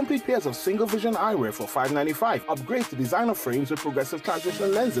 2 complete pairs of single vision eyewear for $5.95. Upgrade to designer frames with progressive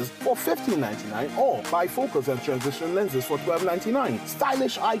transition lenses for $15.99, or bifocals and transition lenses for $12.99.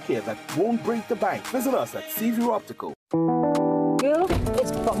 Stylish eye care that won't break the bank. Visit us at Seaview Optical. Girl,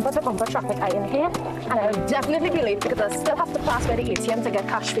 it's bumper to bumper traffic in here, and I'll definitely be late because I still have to pass by the ATM to get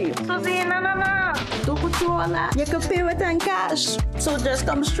cash for you. Susie, no. Don't put you on that. You can pay with Encash, so just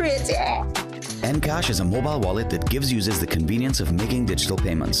come straight here. Encash is a mobile wallet that gives users the convenience of making digital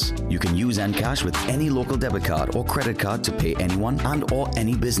payments. You can use Encash with any local debit card or credit card to pay anyone and or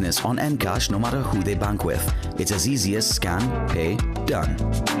any business on Encash, no matter who they bank with. It's as easy as scan, pay, done.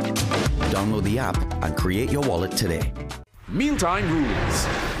 Download the app and create your wallet today. Mealtime rules.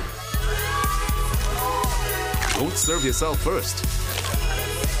 Don't serve yourself first.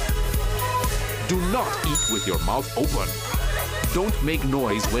 Do not eat with your mouth open. Don't make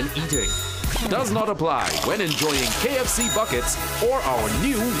noise when eating. Does not apply when enjoying KFC buckets or our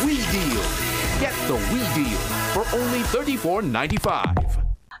new Wii Deal. Get the Wii Deal for only $34.95.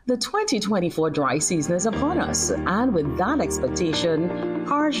 The 2024 dry season is upon us, and with that expectation,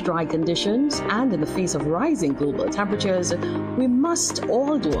 harsh dry conditions, and in the face of rising global temperatures, we must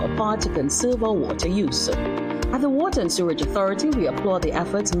all do our part to conserve our water use. At the Water and Sewerage Authority, we applaud the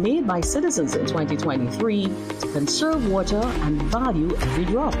efforts made by citizens in 2023 to conserve water and value every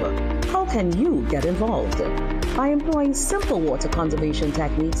drop. How can you get involved? By employing simple water conservation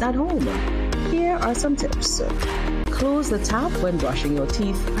techniques at home. Here are some tips. Close the tap when brushing your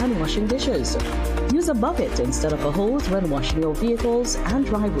teeth and washing dishes. Use a bucket instead of a hose when washing your vehicles and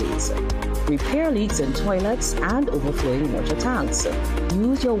driveways. Repair leaks in toilets and overflowing water tanks.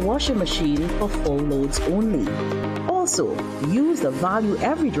 Use your washing machine for full loads only. Also, use the Value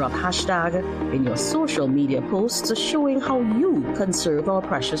Every Drop hashtag in your social media posts showing how you conserve our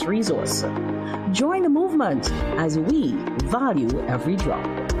precious resource. Join the movement as we value every drop.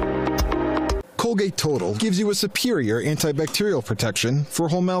 Colgate Total gives you a superior antibacterial protection for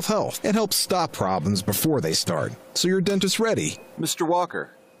whole mouth health and helps stop problems before they start, so your dentist's ready. Mr. Walker.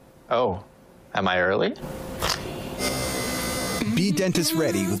 Oh, am I early? Be dentist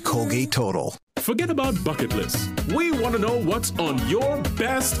ready with Colgate Total. Forget about bucket lists. We want to know what's on your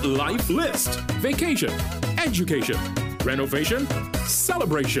best life list. Vacation, education, Renovation?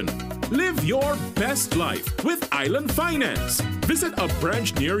 Celebration. Live your best life with Island Finance. Visit a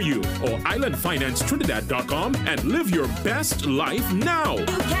branch near you or islandfinancetrinidad.com and live your best life now. You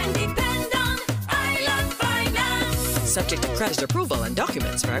can depend on Island Finance. Subject to credit approval and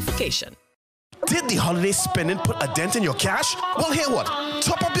documents verification. Did the holiday spending put a dent in your cash? Well, here what?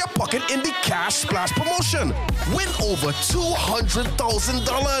 Top up your pocket in the Cash Splash promotion. Win over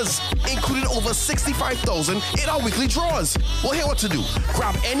 $200,000, including over $65,000 in our weekly draws. Well, here what to do.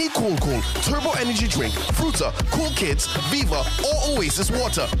 Grab any Cool Turbo Energy drink, Fruta, Cool Kids, Viva, or Oasis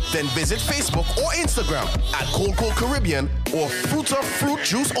Water. Then visit Facebook or Instagram at Cool Caribbean or Fruta Fruit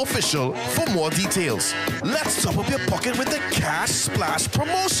Juice Official for more details. Let's top up your pocket with the Cash Splash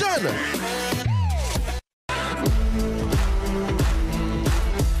promotion.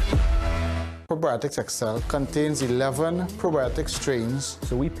 Probiotics XL contains 11 probiotic strains.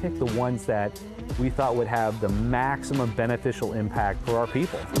 So we picked the ones that we thought would have the maximum beneficial impact for our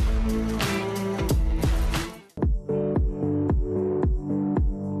people.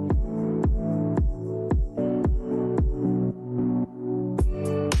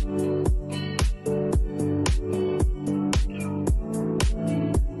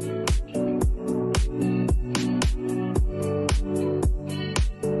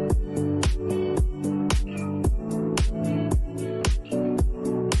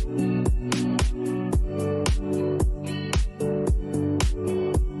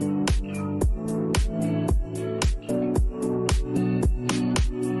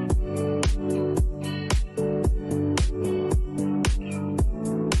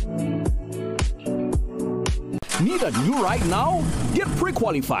 Need a new ride now? Get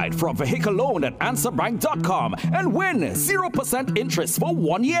pre-qualified from vehicle loan at answerbank.com and win 0% interest for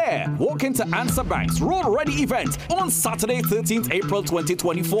 1 year. Walk into Answer Bank's Road Ready event on Saturday, 13th April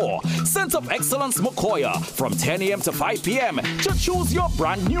 2024. Center of Excellence Mokoya from 10 a.m. to 5 p.m. to choose your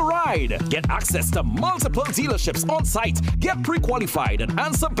brand new ride. Get access to multiple dealerships on site. Get pre-qualified at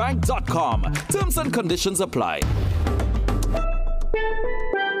answerbank.com. Terms and conditions apply.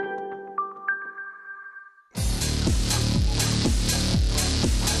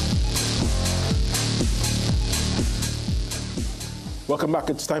 Welcome back.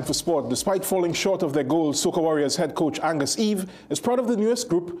 It's time for sport. Despite falling short of their goals, Soca Warriors head coach Angus Eve is proud of the newest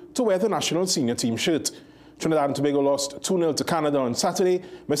group to wear the national senior team shirt. Trinidad and Tobago lost 2-0 to Canada on Saturday,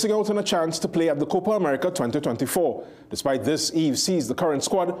 missing out on a chance to play at the Copa America 2024. Despite this, Eve sees the current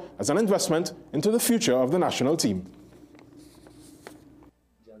squad as an investment into the future of the national team.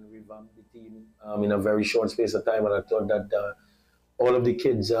 Revamped the team in a very short space of time, and I thought that all of the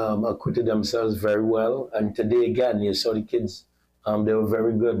kids acquitted themselves very well. And today, again, you saw the kids. They were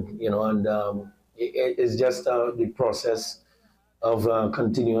very good, you know, and it's just the process of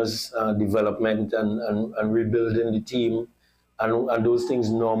continuous development and rebuilding the team, and those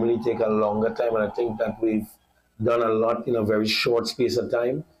things normally take a longer time, and I think that we've done a lot in a very short space of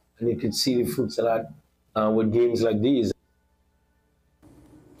time, and you could see the fruits of that with games like these.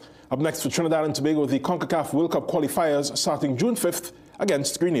 Up next for Trinidad and Tobago, the CONCACAF World Cup qualifiers starting June 5th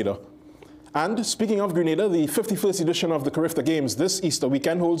against Grenada. And speaking of Grenada, the 51st edition of the Carifta Games this Easter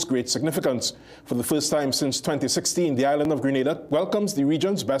weekend holds great significance. For the first time since 2016, the island of Grenada welcomes the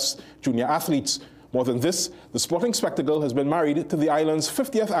region's best junior athletes. More than this, the sporting spectacle has been married to the island's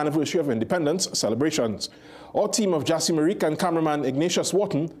 50th anniversary of independence celebrations. Our team of Jassy Marique and cameraman Ignatius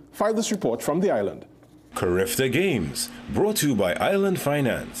Wharton filed this report from the island. Carifta Games, brought to you by Island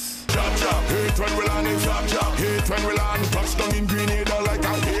Finance.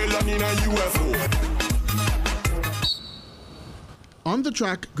 On the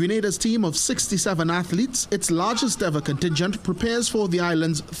track, Grenada's team of 67 athletes, its largest ever contingent, prepares for the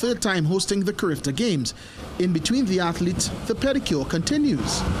island's third time hosting the Carifta Games. In between the athletes, the pedicure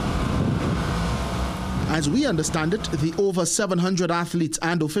continues. As we understand it, the over 700 athletes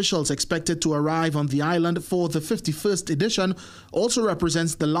and officials expected to arrive on the island for the 51st edition also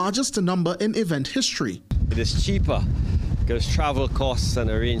represents the largest number in event history. It is cheaper because travel costs and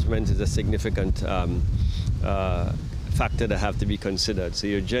arrangements is a significant factor that have to be considered. So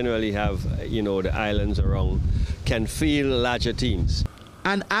you generally have, you know, the islands around can field larger teams.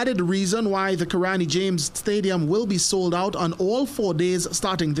 An added reason why the Karani James Stadium will be sold out on all 4 days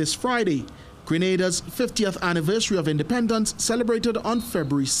starting this Friday. Grenada's 50th anniversary of independence celebrated on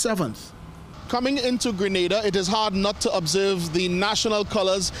February 7th. Coming into Grenada, it is hard not to observe the national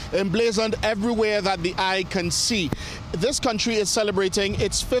colors emblazoned everywhere that the eye can see. This country is celebrating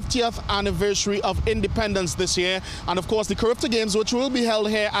its 50th anniversary of independence this year. And of course, the Carifta Games, which will be held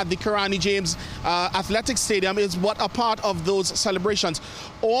here at the Karani James Athletic Stadium, is what a part of those celebrations.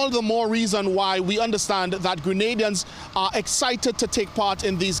 All the more reason why we understand that Grenadians are excited to take part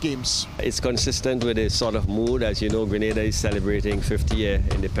in these games. It's consistent with a sort of mood. As you know, Grenada is celebrating 50-year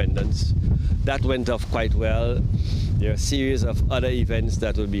independence. That went off quite well. There are a series of other events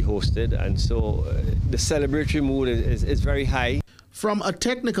that will be hosted, and so the celebratory mood is very high. From a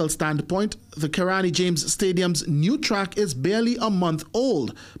technical standpoint, the Karani James Stadium's new track is barely a month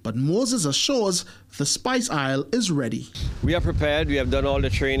old, but Moses assures the Spice Isle is ready. We are prepared. We have done all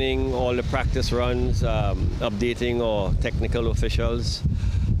the training, all the practice runs, updating our technical officials.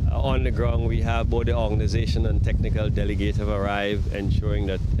 On the ground, we have both the organization and technical delegate have arrived, ensuring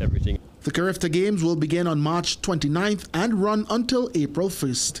that everything. The Carifta Games will begin on March 29th and run until April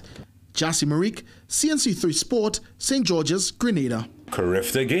 1st. Jassy Marique, CNC3 Sport, St. George's, Grenada.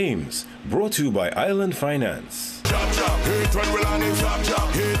 Carifta Games, brought to you by Island Finance. Hate when we land in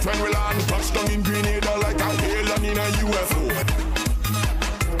hate when we land touchdown in Grenada like a alien in a UFO.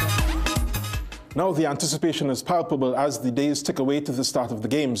 Now the anticipation is palpable as the days tick away to the start of the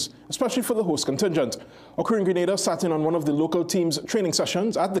games, especially for the host contingent. Our crew in Grenada sat in on one of the local team's training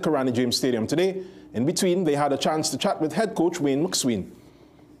sessions at the Karani James Stadium today. In between, they had a chance to chat with head coach Wayne McSween.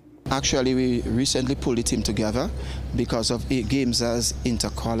 Actually, we recently pulled the team together because of games as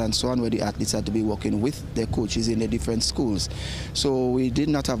intercall and so on, where the athletes had to be working with their coaches in the different schools. So we did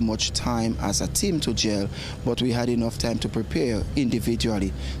not have much time as a team to gel, but we had enough time to prepare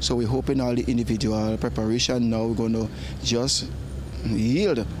individually. So we're hoping all the individual preparation now we're going to just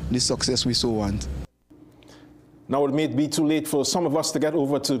yield the success we so want. Now, it may be too late for some of us to get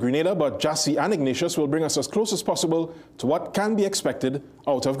over to Grenada, but Jassy and Ignatius will bring us as close as possible to what can be expected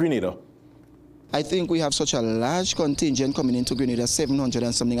out of Grenada. I think we have such a large contingent coming into Grenada, 700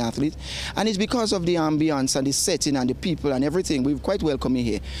 and something athletes, and it's because of the ambience and the setting and the people and everything. We're quite welcoming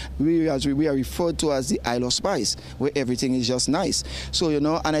here. We are referred to as the Isle of Spice, where everything is just nice. So, you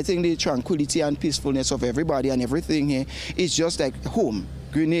know, and I think the tranquility and peacefulness of everybody and everything here is just like home.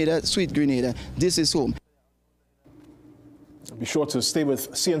 Grenada, sweet Grenada, this is home. Be sure to stay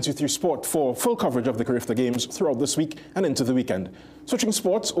with CNC3 Sport for full coverage of the Carifta Games throughout this week and into the weekend. Switching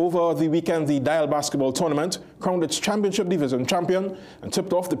sports, over the weekend, the Dial Basketball Tournament crowned its Championship Division champion and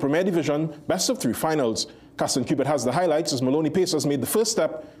tipped off the Premier Division best-of-3 finals. Caston Cupid has the highlights as Maloney Pacers made the first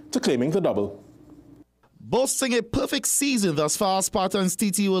step to claiming the double. Boasting a perfect season thus far, Spartans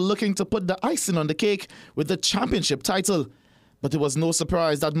TT were looking to put the icing on the cake with the championship title. But it was no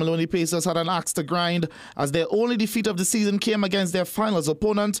surprise that Maloney Pacers had an axe to grind, as their only defeat of the season came against their finals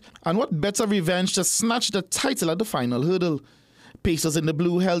opponent, and what better revenge to snatch the title at the final hurdle. Pacers in the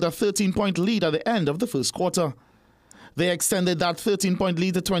blue held a 13-point lead at the end of the first quarter. They extended that 13-point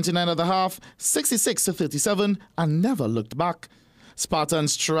lead to 29 at the half, 66-37, and never looked back.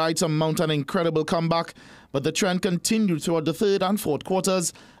 Spartans tried to mount an incredible comeback, but the trend continued throughout the third and fourth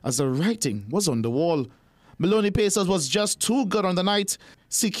quarters as the writing was on the wall. Maloney Pacers was just too good on the night,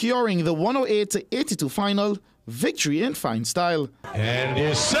 securing the 108-82 final victory in fine style. And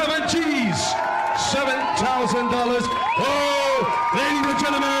here's 7 G's, $7,000. Oh, ladies and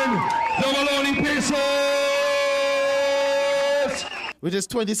gentlemen, the Maloney Pacers! With his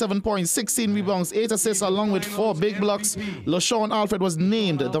 27 points, 16 rebounds, 8 assists, along with 4 big blocks, LaShawn Alfred was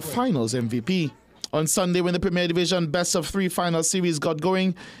named the finals MVP. On Sunday, when the Premier Division best-of-3 final series got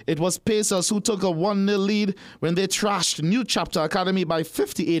going, it was Pacers who took a 1-0 lead when they trashed New Chapter Academy by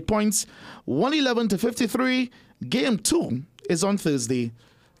 58 points, 111-53. Game 2 is on Thursday.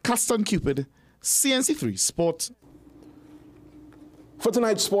 Caston Cupid, CNC3 Sport. For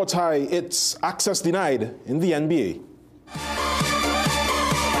tonight's Sports High, it's access denied in the NBA.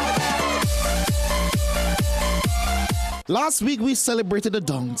 Last week, we celebrated the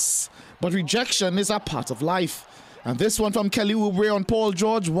dunks. But rejection is a part of life. And this one from Kelly Oubre on Paul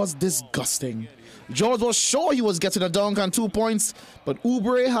George was disgusting. George was sure he was getting a dunk and 2 points, but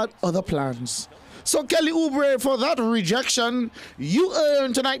Oubre had other plans. So Kelly Oubre, for that rejection, you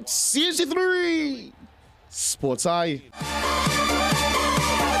earn tonight's CNC3 Sports Eye.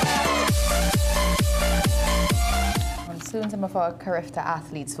 Soon some of our Carifta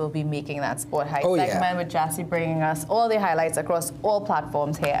athletes will be making that Sport High segment with Jassy bringing us all the highlights across all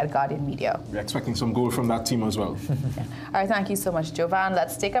platforms here at Guardian Media. We're expecting some goal from that team as well. All right, thank you so much, Jovan.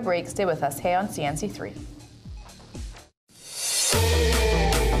 Let's take a break. Stay with us here on CNC3.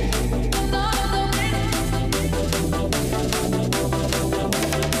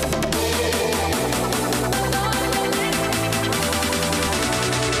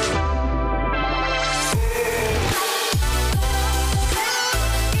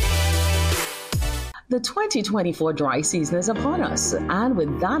 The 2024 dry season is upon us, and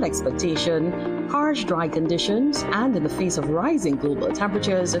with that expectation, harsh dry conditions, and in the face of rising global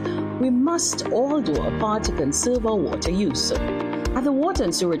temperatures, we must all do our part to conserve our water use. At the Water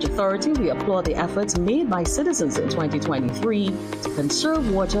and Sewerage Authority, we applaud the efforts made by citizens in 2023 to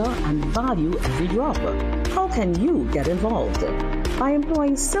conserve water and value every drop. How can you get involved? By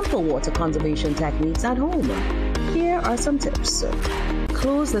employing simple water conservation techniques at home. Here are some tips.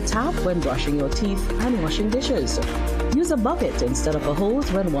 Close the tap when brushing your teeth and washing dishes. Use a bucket instead of a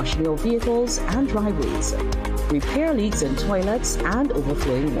hose when washing your vehicles and driveways. Repair leaks in toilets and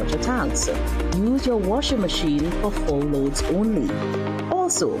overflowing water tanks. Use your washing machine for full loads only.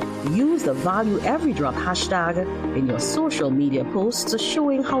 Also, use the Value Every Drop hashtag in your social media posts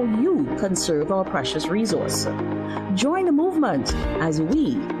showing how you conserve our precious resource. Join the movement as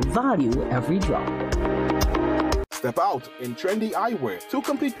we value every drop. Step out in trendy eyewear. 2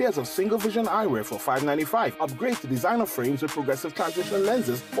 complete pairs of single vision eyewear for $5.95. Upgrade to designer frames with progressive transition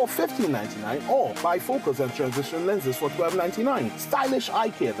lenses for $15.99, or bifocals and transition lenses for $12.99. Stylish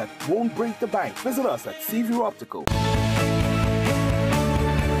eye care that won't break the bank. Visit us at Seaview Optical.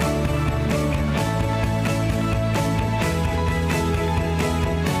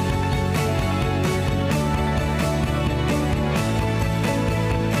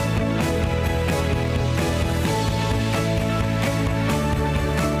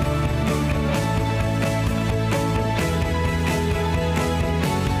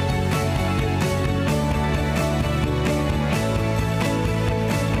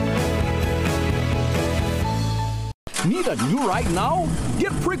 Need a new ride now?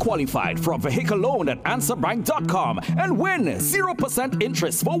 Get pre-qualified from Vehicle Loan at AnswerBank.com and win 0%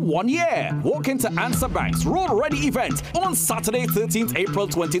 interest for 1 year. Walk into Answer Bank's Road Ready event on Saturday, 13th April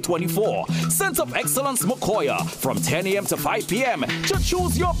 2024. Center of Excellence Mokoya from 10 a.m. to 5 p.m. to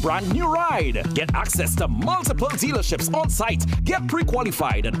choose your brand new ride. Get access to multiple dealerships on site. Get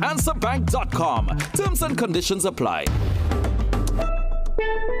pre-qualified at AnswerBank.com. Terms and conditions apply.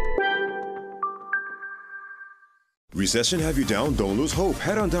 Recession have you down? Don't lose hope.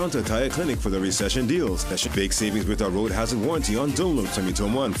 Head on down to Tire Clinic for the recession deals. That should big savings with our road hazard warranty on Dunlop, Tommy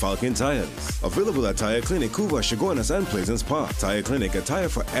and Falcon tires. Available at Tire Clinic, Cuba, Chaguanas, and Pleasance Park. Tire Clinic, a tire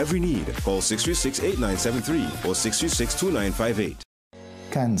for every need. Call 636-8973 or 636-2958.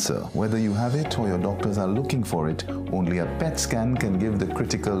 Cancer. Whether you have it or your doctors are looking for it, only a PET scan can give the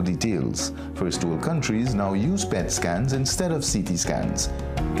critical details. First world countries now use PET scans instead of CT scans.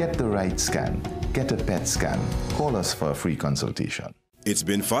 Get the right scan. Get a PET scan. Call us for a free consultation. It's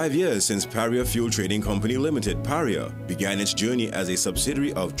been 5 years since Paria Fuel Trading Company Limited, Paria, began its journey as a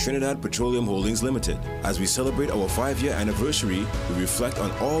subsidiary of Trinidad Petroleum Holdings Limited. As we celebrate our 5-year anniversary, we reflect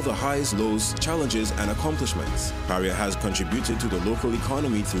on all the highs, lows, challenges, and accomplishments. Paria has contributed to the local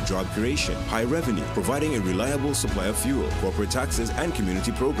economy through job creation, high revenue, providing a reliable supply of fuel, corporate taxes, and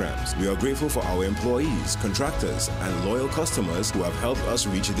community programs. We are grateful for our employees, contractors, and loyal customers who have helped us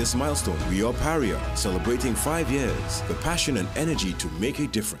reach this milestone. We are Paria, celebrating 5 years, the passion and energy to make a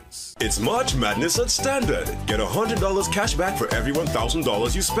difference. It's March Madness at Standard. Get $100 cash back for every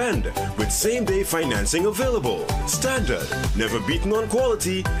 $1,000 you spend with same-day financing available. Standard, never beaten on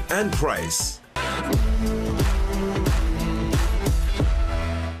quality and price.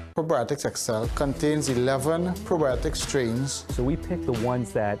 Probiotics Excel contains 11 probiotic strains. So we picked the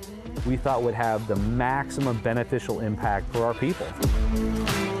ones that we thought would have the maximum beneficial impact for our people.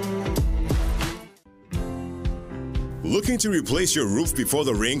 Looking to replace your roof before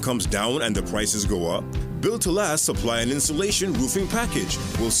the rain comes down and the prices go up? Built to Last Supply and Installation Roofing Package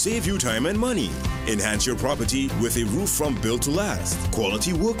will save you time and money. Enhance your property with a roof from Built to Last.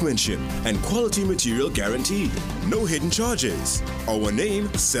 Quality workmanship and quality material guaranteed. No hidden charges. Our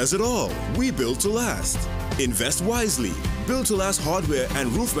name says it all. We built to last. Invest wisely. Built to Last Hardware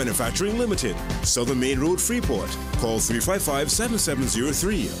and Roof Manufacturing Limited. Southern Main Road, Freeport. Call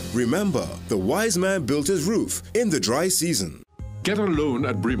 355-7703. Remember, the wise man built his roof in the dry season. Get a loan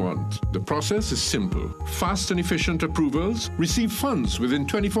at Bremont. The process is simple. Fast and efficient approvals. Receive funds within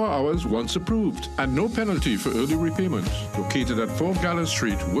 24 hours once approved. And no penalty for early repayment. Located at 4 Gallo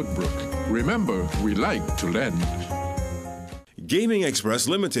Street, Woodbrook. Remember, we like to lend. Gaming Express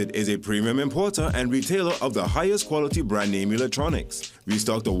Limited is a premium importer and retailer of the highest quality brand name electronics. We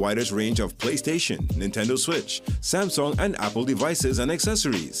stock the widest range of PlayStation, Nintendo Switch, Samsung, and Apple devices and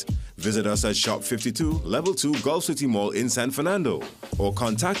accessories. Visit us at Shop 52, Level 2, Gulf City Mall in San Fernando, or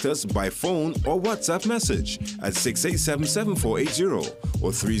contact us by phone or WhatsApp message at 687-7480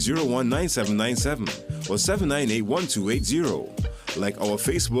 or 301-9797 or 798-1280. Like our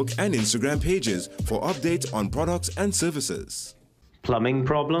Facebook and Instagram pages for updates on products and services. Plumbing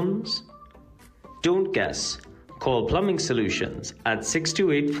problems? Don't guess. Call Plumbing Solutions at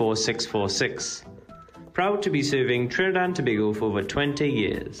 628-4646. Proud to be serving Trinidad and Tobago for over 20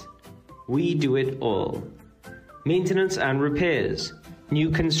 years. We do it all. Maintenance and repairs, new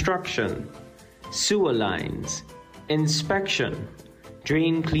construction, sewer lines, inspection,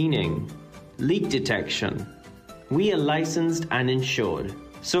 drain cleaning, leak detection. We are licensed and insured.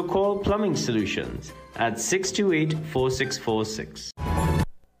 So call Plumbing Solutions at 628-4646.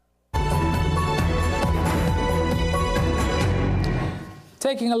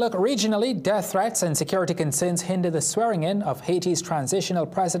 Taking a look regionally, death threats and security concerns hinder the swearing-in of Haiti's Transitional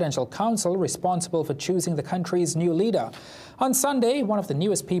Presidential Council responsible for choosing the country's new leader. On Sunday, one of the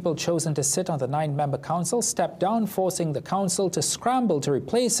newest people chosen to sit on the 9-member council stepped down, forcing the council to scramble to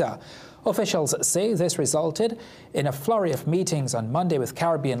replace her. Officials say this resulted in a flurry of meetings on Monday with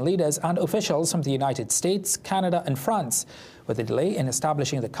Caribbean leaders and officials from the United States, Canada and France. With the delay in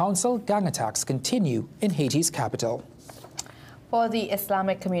establishing the council, gang attacks continue in Haiti's capital. For the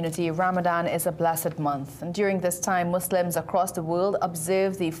Islamic community, Ramadan is a blessed month. And during this time, Muslims across the world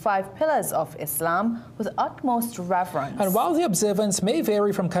observe the 5 pillars of Islam with utmost reverence. And while the observance may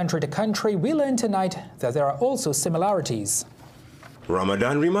vary from country to country, we learn tonight that there are also similarities.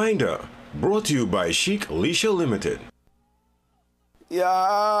 Ramadan Reminder, brought to you by Chic Leisure Limited.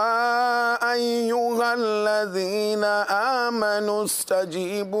 يا أيها الذين آمنوا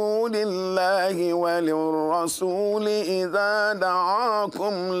استجيبوا لله وللرسول إذا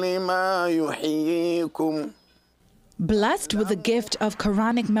دعاكم لما يحييكم. Blessed with the gift of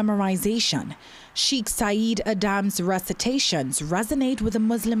Quranic memorization, Sheikh Saeed Adam's recitations resonate with the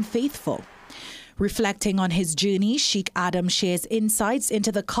Muslim faithful. Reflecting on his journey, Sheikh Adam shares insights into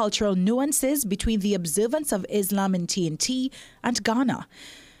the cultural nuances between the observance of Islam in TNT and Ghana.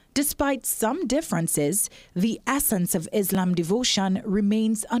 Despite some differences, the essence of Islam devotion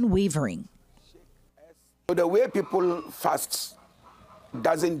remains unwavering. The way people fast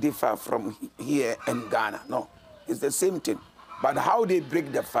doesn't differ from here in Ghana. No, it's the same thing. But how they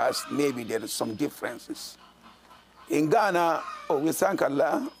break the fast, maybe there is some differences. In Ghana, we thank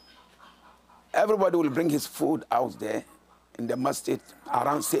Allah, everybody will bring his food out there in the masjid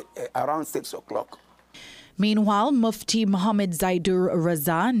around 6 o'clock. Meanwhile, Mufti Muhammad Zaidur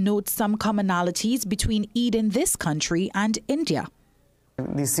Raza notes some commonalities between Eid in this country and India.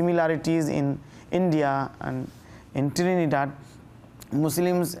 The similarities in India and in Trinidad,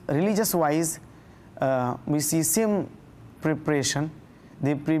 Muslims religious-wise, we see same preparation.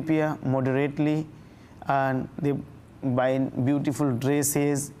 They prepare moderately and they buy beautiful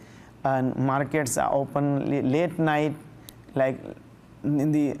dresses, and markets are open late night, like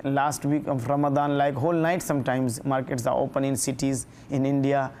in the last week of Ramadan, like whole night sometimes markets are open in cities in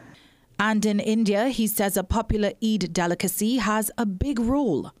India. And in India, he says a popular Eid delicacy has a big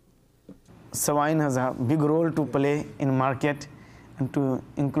role. Swine has a big role to play in market and to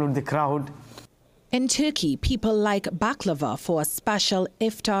include the crowd. In Turkey, people like baklava for a special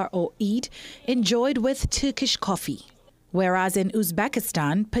iftar or Eid, enjoyed with Turkish coffee. Whereas in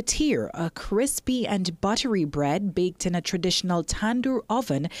Uzbekistan, patir, a crispy and buttery bread baked in a traditional tandoor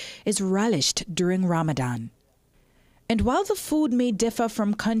oven, is relished during Ramadan. And while the food may differ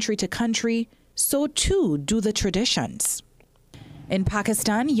from country to country, so too do the traditions. In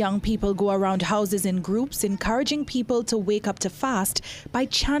Pakistan, young people go around houses in groups, encouraging people to wake up to fast by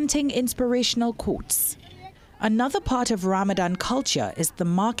chanting inspirational quotes. Another part of Ramadan culture is the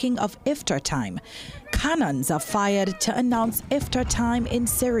marking of iftar time. Cannons are fired to announce iftar time in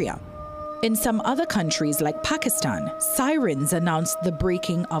Syria. In some other countries like Pakistan, sirens announce the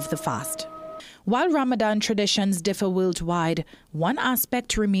breaking of the fast. While Ramadan traditions differ worldwide, one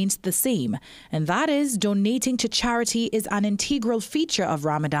aspect remains the same, and that is donating to charity is an integral feature of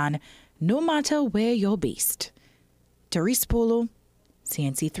Ramadan, no matter where you're based. Therese Polo,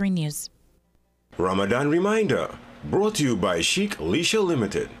 CNC3 News. Ramadan Reminder, brought to you by Chic Leisure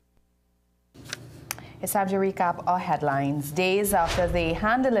Limited. It's time to recap our headlines. Days after they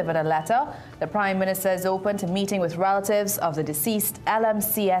hand-delivered a letter, the Prime Minister is open to meeting with relatives of the deceased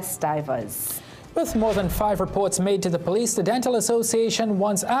LMCS divers. With more than 5 reports made to the police, the Dental Association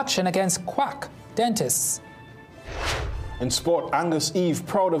wants action against quack dentists. In sport, Angus Eve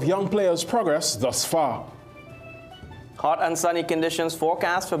proud of young players' progress thus far. Hot and sunny conditions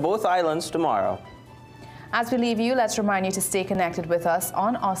forecast for both islands tomorrow. As we leave you, let's remind you to stay connected with us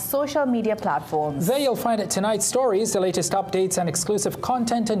on our social media platforms. There you'll find tonight's stories, the latest updates and exclusive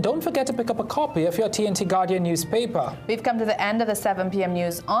content, and don't forget to pick up a copy of your TNT Guardian newspaper. We've come to the end of the 7 p.m.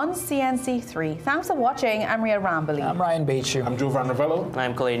 news on CNC3. Thanks for watching. I'm Ria Rambali. I'm Ryan Bechu. I'm Joe Van Ravello.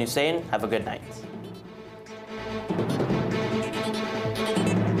 I'm Colleen Hussein. Have a good night.